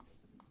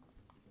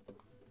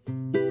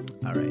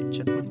Alright,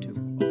 check 1, 2.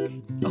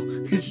 Okay. Oh,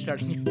 it's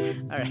starting.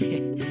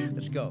 Alright,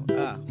 let's go.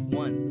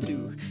 1,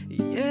 2.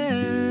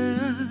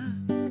 Yeah.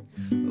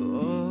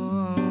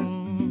 Oh,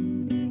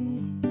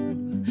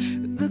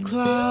 the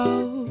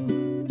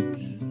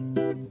clouds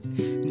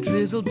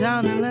drizzle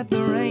down and let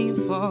the rain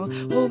fall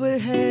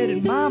overhead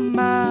in my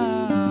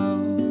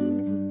mouth.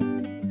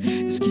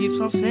 Just keeps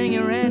on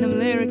singing random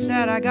lyrics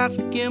that I got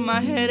stuck in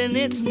my head, and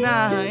it's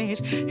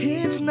nice,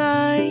 it's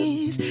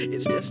nice.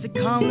 It's just a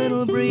calm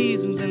little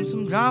breeze and then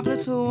some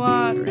droplets of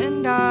water,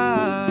 and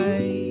I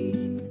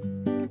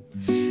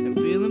am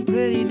feeling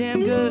pretty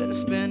damn good to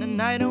spend a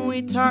night and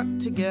we talk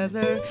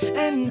together.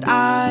 And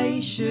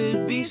I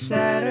should be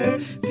sadder,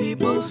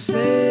 people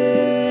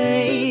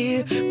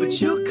say,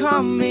 but you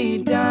calm me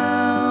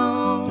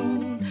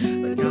down.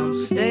 But I'm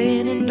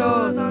staying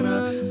indoors on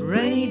a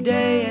rainy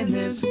day, and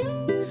this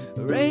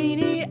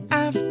rainy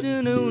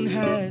afternoon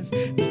has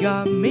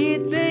got me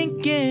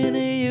thinking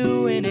of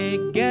you, and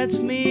it gets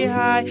me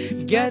high,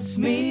 gets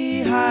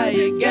me high,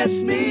 it gets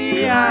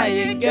me high,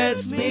 it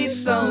gets me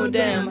so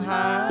damn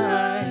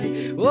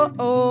high. Whoa,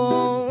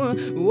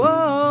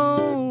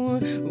 whoa,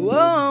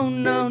 whoa,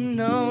 no,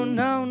 no,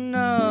 no,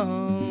 no.